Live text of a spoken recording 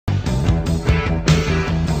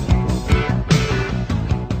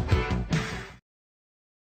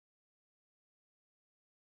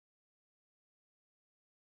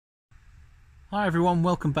Hi everyone,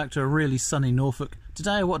 welcome back to a really sunny Norfolk.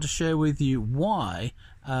 Today I want to share with you why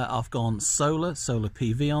I've gone solar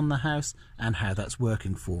PV on the house and how that's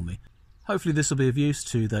working for me. Hopefully this will be of use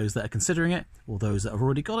to those that are considering it or those that have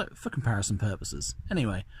already got it for comparison purposes.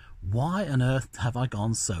 Anyway, why on earth have I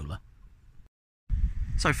gone solar?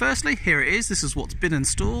 So firstly, here it is. This is what's been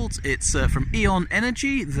installed. It's from Eon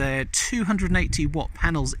Energy. They're 280 watt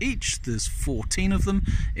panels each. There's 14 of them.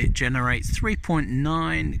 It generates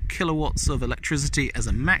 3.9 kilowatts of electricity as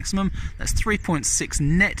a maximum. That's 3.6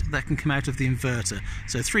 net that can come out of the inverter.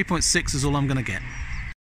 So 3.6 is all I'm going to get.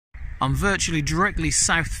 I'm virtually directly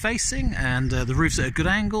south facing and the roof's at a good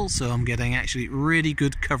angle, so I'm getting actually really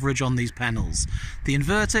good coverage on these panels. The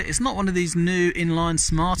inverter is not one of these new inline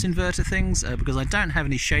smart inverter things because I don't have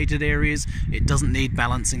any shaded areas. It doesn't need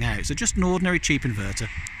balancing out, so just an ordinary cheap inverter.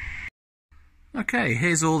 Okay,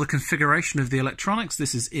 here's all the configuration of the electronics.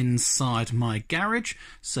 This is inside my garage.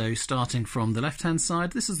 So starting from the left hand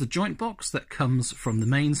side, this is the joint box that comes from the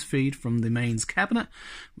mains feed from the mains cabinet,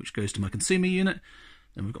 which goes to my consumer unit.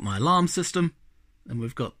 Then we've got my alarm system, and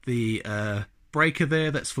we've got the breaker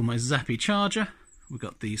there, that's for my Zappi charger. We've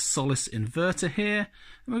got the Solace inverter here,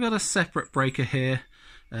 and we've got a separate breaker here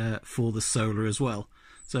for the solar as well.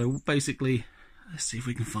 So basically, let's see if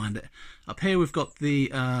we can find it. Up here we've got the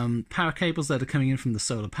power cables that are coming in from the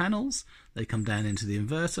solar panels. They come down into the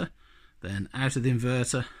inverter, then out of the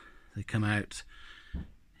inverter, they come out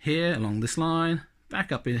here along this line,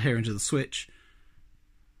 back up in here into the switch,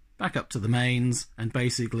 back up to the mains, and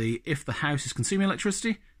basically if the house is consuming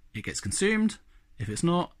electricity, it gets consumed. If it's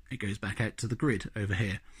not, it goes back out to the grid over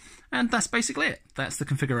here. And that's basically it. That's the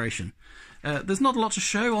configuration. There's not a lot to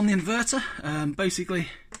show on the inverter. Basically,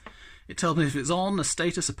 it tells me if it's on, a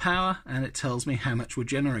status of power, and it tells me how much we're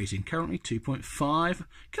generating. Currently 2.5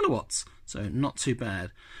 kilowatts, so not too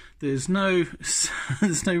bad. There's no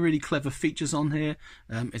really clever features on here.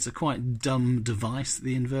 It's a quite dumb device,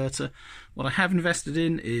 the inverter. What I have invested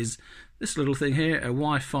in is this little thing here, a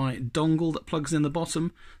Wi-Fi dongle that plugs in the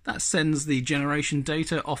bottom. That sends the generation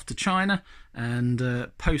data off to China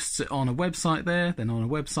and posts it on a website there. Then on a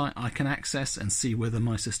website I can access and see whether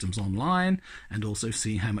my system's online and also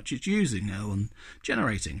see how much it's using and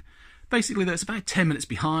generating. Basically, though, it's about 10 minutes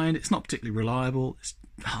behind. It's not particularly reliable.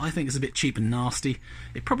 I think it's a bit cheap and nasty.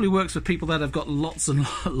 It probably works for people that have got lots and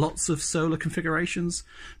lots of solar configurations,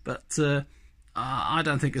 but I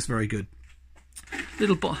don't think it's very good.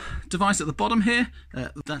 Little device at the bottom here,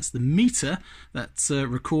 that's the meter that's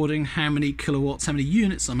recording how many kilowatts, how many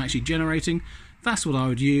units I'm actually generating. That's what I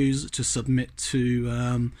would use to submit to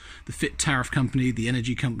the FIT tariff company, the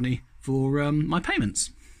energy company, for my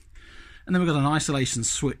payments. And then we've got an isolation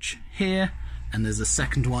switch here, and there's a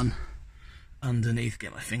second one underneath.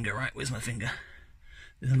 Get my finger right, where's my finger?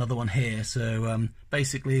 There's another one here. So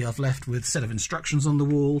basically I've left with a set of instructions on the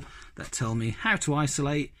wall that tell me how to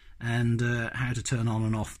isolate and how to turn on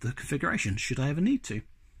and off the configuration should I ever need to.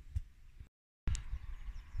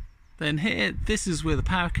 Then here, this is where the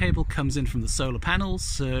power cable comes in from the solar panels,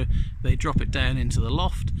 so they drop it down into the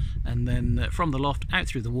loft, and then from the loft out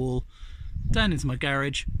through the wall down into my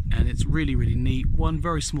garage, and it's really neat. One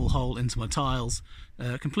very small hole into my tiles,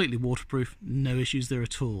 completely waterproof, no issues there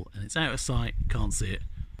at all, and it's out of sight, can't see it.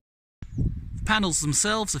 The panels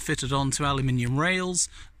themselves are fitted onto aluminium rails.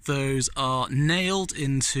 Those are nailed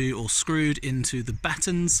into or screwed into the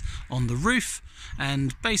battens on the roof,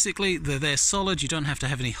 and basically they're solid. You don't have to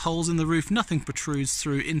have any holes in the roof, nothing protrudes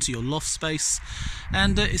through into your loft space,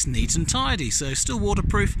 and it's neat and tidy, so still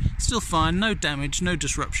waterproof, still fine, no damage, no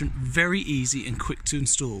disruption, very easy and quick to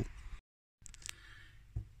install.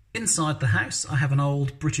 Inside the house I have an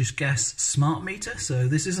old British Gas smart meter, so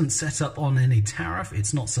this isn't set up on any tariff,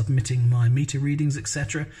 it's not submitting my meter readings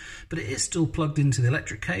etc, but it is still plugged into the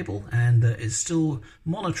electric cable and it's still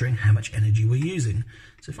monitoring how much energy we're using.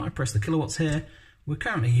 So if I press the kilowatts here, we're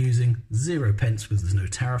currently using 0 pence because there's no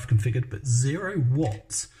tariff configured, but 0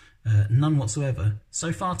 watts, none whatsoever.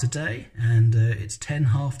 So far today, and it's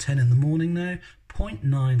half 10 in the morning now,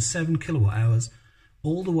 0.97 kilowatt hours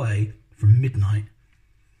all the way from midnight.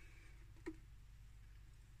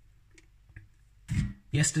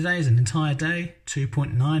 Yesterday is an entire day,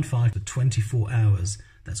 2.95 for 24 hours.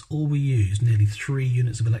 That's all we used, nearly 3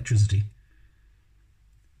 units of electricity.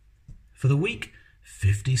 For the week,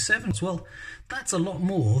 57. Well, that's a lot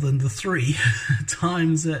more than the 3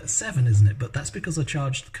 times 7, isn't it? But that's because I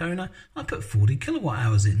charged the Kona. I put 40 kilowatt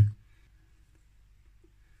hours in.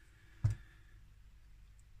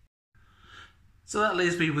 So that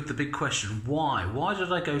leaves me with the big question, why? Why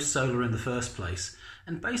did I go solar in the first place?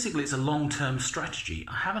 And basically it's a long-term strategy.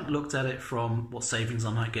 I haven't looked at it from what savings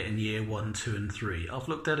I might get in year 1, 2 and 3. I've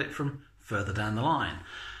looked at it from further down the line.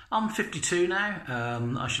 I'm 52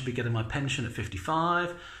 now, I should be getting my pension at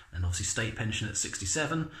 55, and obviously state pension at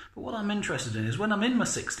 67, but what I'm interested in is when I'm in my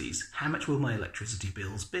 60s, how much will my electricity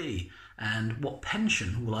bills be, and what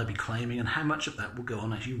pension will I be claiming, and how much of that will go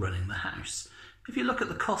on actually running the house. If you look at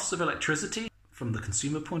the costs of electricity from the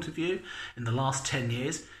consumer point of view, in the last 10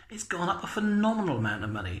 years, it's gone up a phenomenal amount of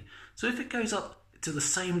money. So if it goes up to the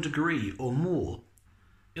same degree or more,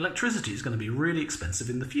 electricity is going to be really expensive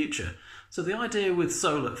in the future. So the idea with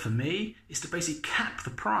solar for me is to basically cap the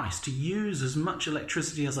price, to use as much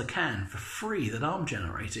electricity as I can for free that I'm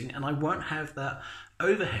generating, and I won't have that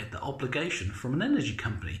overhead, that obligation from an energy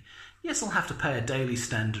company. Yes, I'll have to pay a daily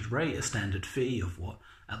standard rate, a standard fee of what,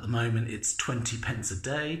 at the moment it's 20 pence a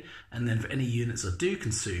day, and then for any units I do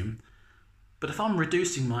consume. But if I'm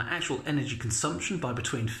reducing my actual energy consumption by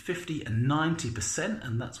between 50 and 90%,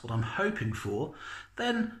 and that's what I'm hoping for,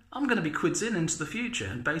 then I'm going to be quids into the future,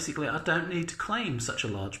 and basically I don't need to claim such a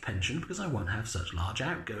large pension because I won't have such large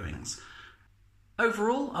outgoings.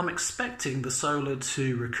 Overall, I'm expecting the solar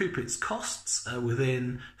to recoup its costs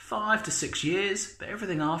within 5 to 6 years, but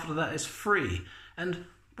everything after that is free. And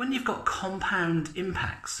when you've got compound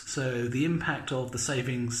impacts, so the impact of the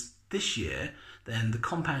savings this year, then the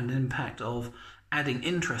compound impact of adding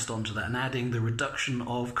interest onto that and adding the reduction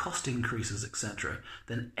of cost increases, etc.,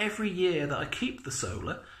 then every year that I keep the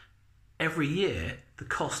solar, every year the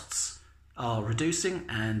costs are reducing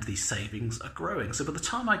and the savings are growing. So by the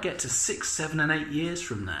time I get to 6, 7 and 8 years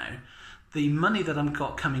from now, the money that I've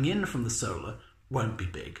got coming in from the solar won't be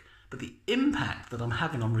big, but the impact that I'm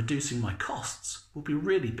having on reducing my costs will be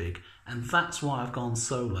really big. And that's why I've gone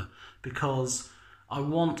solar, because I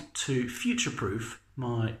want to future-proof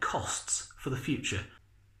my costs for the future.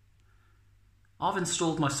 I've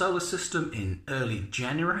installed my solar system in early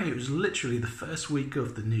January. It was literally the first week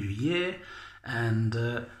of the new year,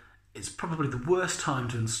 and it's probably the worst time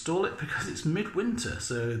to install it because it's midwinter,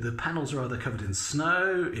 so the panels are either covered in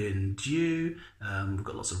snow, in dew, we've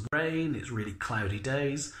got lots of rain, it's really cloudy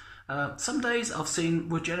days. Some days I've seen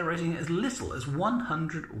we're generating as little as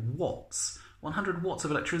 100 watts. 100 watts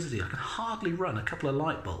of electricity. I can hardly run a couple of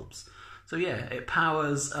light bulbs. So yeah, it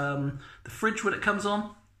powers the fridge when it comes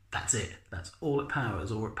on. That's it. That's all it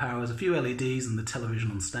powers. Or it powers a few LEDs and the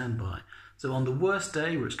television on standby. So on the worst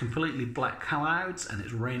day where it's completely black clouds and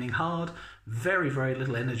it's raining hard, very, very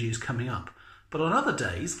little energy is coming up. But on other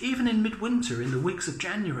days, even in midwinter, in the weeks of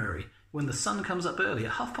January, when the sun comes up early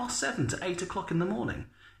at 7:30 to 8 o'clock in the morning,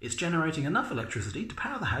 it's generating enough electricity to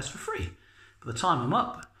power the house for free. By the time I'm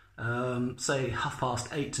up, say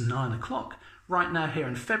 8:30 to 9 o'clock, right now here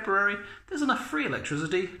in February, there's enough free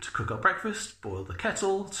electricity to cook our breakfast, boil the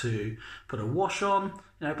kettle, to put a wash on.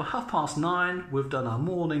 You know, by 9:30, we've done our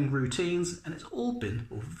morning routines, and it's all been,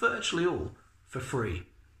 or virtually all, for free.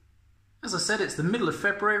 As I said, it's the middle of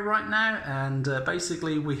February right now, and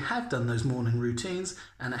basically we have done those morning routines,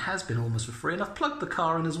 and it has been almost for free. And I've plugged the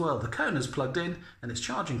car in as well. The Kona's plugged in, and it's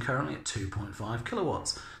charging currently at 2.5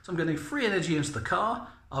 kilowatts. So I'm getting free energy into the car.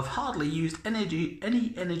 I've hardly used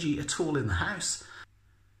any energy at all in the house.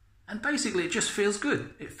 And basically it just feels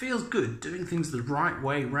good. It feels good doing things the right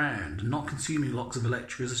way round, not consuming lots of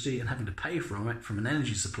electricity and having to pay for it from an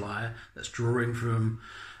energy supplier that's drawing from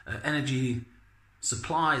energy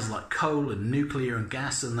supplies like coal and nuclear and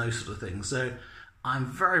gas and those sort of things. So I'm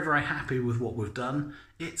very, very happy with what we've done.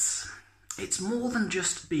 It's more than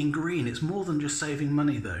just being green. It's more than just saving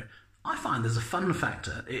money though. I find there's a fun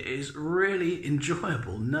factor. It is really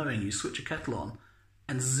enjoyable knowing you switch a kettle on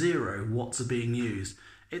and 0 watts are being used.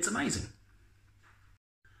 It's amazing.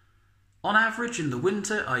 On average, in the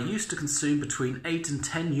winter, I used to consume between 8 and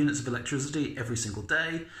 10 units of electricity every single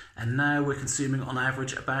day, and now we're consuming on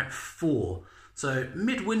average about 4. So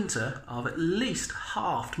mid-winter, I've at least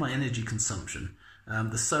halved my energy consumption.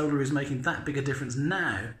 The solar is making that big a difference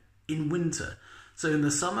now in winter. So in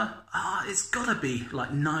the summer, it's got to be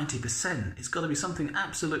like 90%. It's got to be something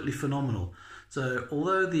absolutely phenomenal. So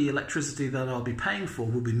although the electricity that I'll be paying for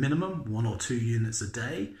will be minimum 1 or 2 units a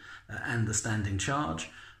day and the standing charge,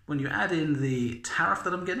 when you add in the tariff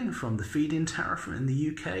that I'm getting from the feed-in tariff in the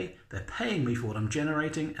UK, they're paying me for what I'm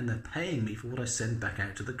generating and they're paying me for what I send back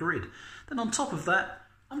out to the grid. Then on top of that,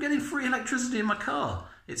 I'm getting free electricity in my car.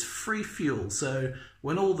 It's free fuel, so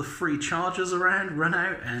when all the free chargers around run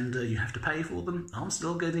out and you have to pay for them, I'm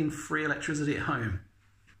still getting free electricity at home.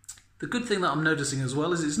 The good thing that I'm noticing as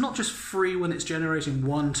well is it's not just free when it's generating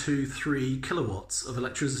 1, 2, 3 kilowatts of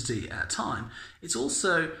electricity at a time. It's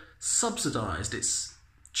also subsidised.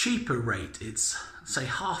 cheaper rate. It's, say,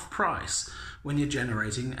 half price when you're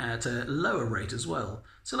generating at a lower rate as well.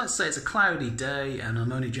 So let's say it's a cloudy day and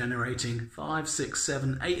I'm only generating 5, 6,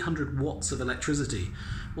 7, 800 watts of electricity.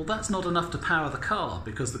 Well, that's not enough to power the car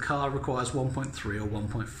because the car requires 1.3 or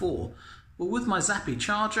 1.4. Well, with my Zappi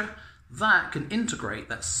charger, that can integrate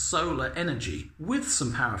that solar energy with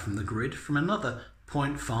some power from the grid from another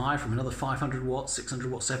 0.5, from another 500 watts,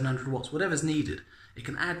 600 watts, 700 watts, whatever's needed. It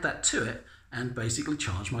can add that to it and basically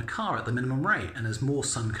charge my car at the minimum rate. And as more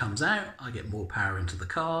sun comes out, I get more power into the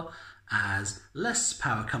car. As less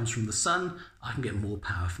power comes from the sun, I can get more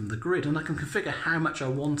power from the grid, and I can configure how much I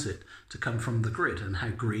want it to come from the grid and how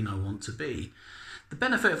green I want to be. The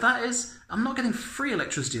benefit of that is I'm not getting free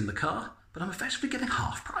electricity in the car, but I'm effectively getting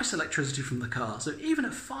half price electricity from the car. So even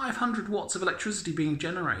at 500 watts of electricity being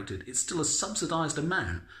generated, it's still a subsidised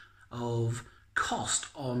amount of cost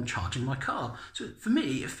on charging my car. So for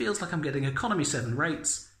me, it feels like I'm getting economy 7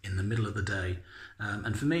 rates in the middle of the day.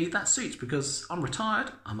 And for me, that suits because I'm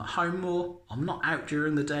retired, I'm at home more, I'm not out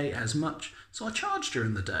during the day as much, so I charge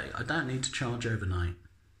during the day. I don't need to charge overnight.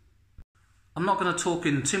 I'm not going to talk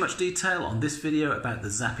in too much detail on this video about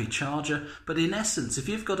the Zappi charger, but in essence, if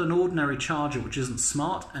you've got an ordinary charger which isn't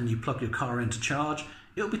smart and you plug your car in to charge,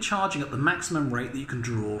 it'll be charging at the maximum rate that you can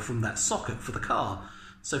draw from that socket for the car.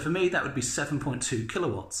 So for me, that would be 7.2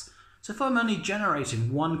 kilowatts. So if I'm only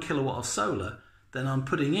generating 1 kilowatt of solar, then I'm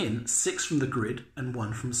putting in 6 from the grid and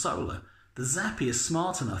 1 from solar. The Zappi is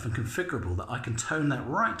smart enough and configurable that I can tone that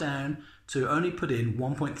right down to only put in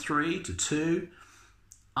 1.3 to 2.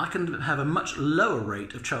 I can have a much lower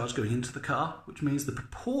rate of charge going into the car, which means the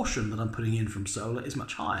proportion that I'm putting in from solar is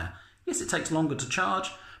much higher. Yes, it takes longer to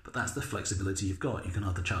charge, but that's the flexibility you've got. You can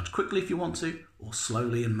either charge quickly if you want to, or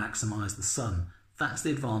slowly and maximise the sun. That's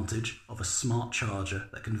the advantage of a smart charger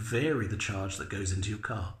that can vary the charge that goes into your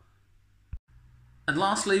car. And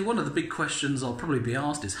lastly, one of the big questions I'll probably be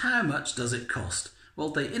asked is how much does it cost? Well,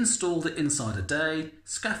 they installed it inside a day,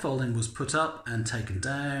 scaffolding was put up and taken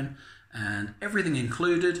down, and everything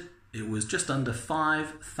included, it was just under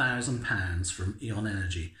 £5,000 from Eon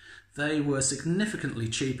Energy. They were significantly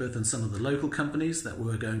cheaper than some of the local companies that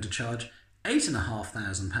were going to charge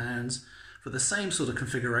 £8,500 for the same sort of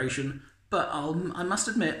configuration, but I must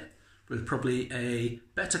admit, with probably a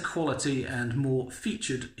better quality and more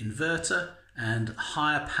featured inverter and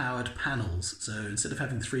higher powered panels. So instead of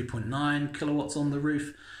having 3.9 kilowatts on the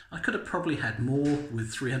roof, I could have probably had more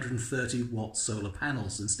with 330 watt solar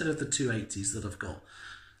panels instead of the 280s that I've got.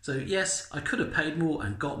 So yes, I could have paid more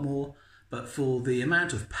and got more, but for the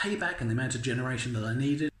amount of payback and the amount of generation that I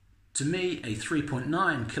needed, to me a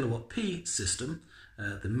 3.9 kilowatt P system,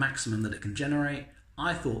 the maximum that it can generate,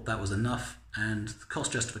 I thought that was enough, and the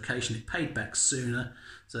cost justification, it paid back sooner.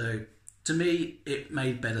 So to me, it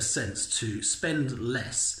made better sense to spend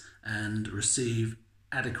less and receive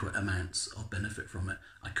adequate amounts of benefit from it.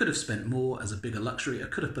 I could have spent more as a bigger luxury. I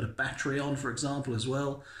could have put a battery on, for example, as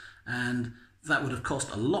well, and that would have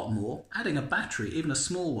cost a lot more. Adding a battery, even a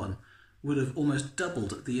small one, would have almost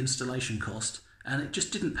doubled the installation cost, and it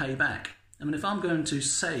just didn't pay back. I mean, if I'm going to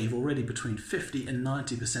save already between 50 and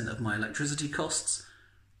 90% of my electricity costs,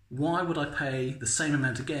 why would I pay the same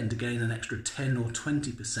amount again to gain an extra 10 or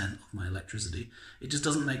 20% of my electricity? It just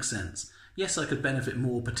doesn't make sense. Yes, I could benefit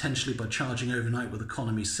more potentially by charging overnight with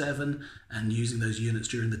economy 7 and using those units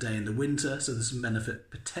during the day in the winter, so there's some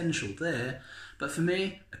benefit potential there. But for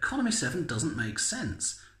me, economy 7 doesn't make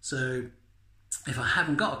sense. So if I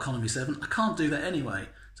haven't got economy 7, I can't do that anyway.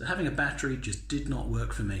 So having a battery just did not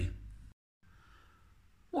work for me.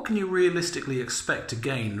 What can you realistically expect to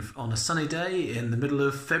gain on a sunny day in the middle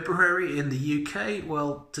of February in the UK?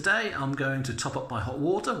 Well, today I'm going to top up my hot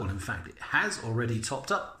water. Well, in fact, it has already topped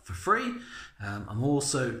up for free. I'm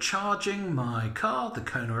also charging my car, the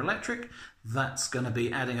Kona Electric. That's going to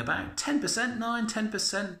be adding about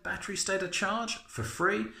 10% battery state of charge for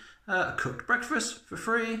free. A cooked breakfast for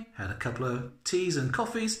free. Had a couple of teas and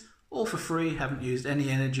coffees, all for free. Haven't used any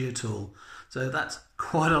energy at all. So that's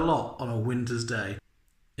quite a lot on a winter's day.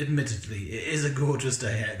 Admittedly, it is a gorgeous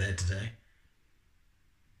day out there today.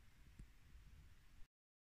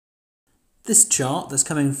 This chart that's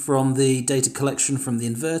coming from the data collection from the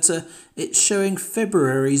inverter, it's showing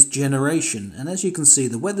February's generation, and as you can see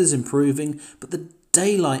the weather's improving but the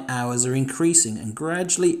daylight hours are increasing, and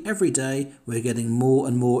gradually every day we're getting more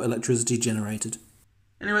and more electricity generated.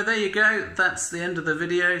 Anyway, there you go, that's the end of the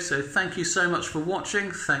video, so thank you so much for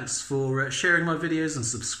watching, thanks for sharing my videos and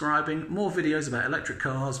subscribing. More videos about electric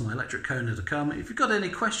cars, my electric Kona to come. If you've got any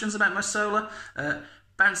questions about my solar,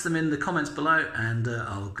 bounce them in the comments below and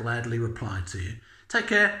I'll gladly reply to you. Take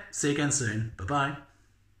care, see you again soon, bye bye.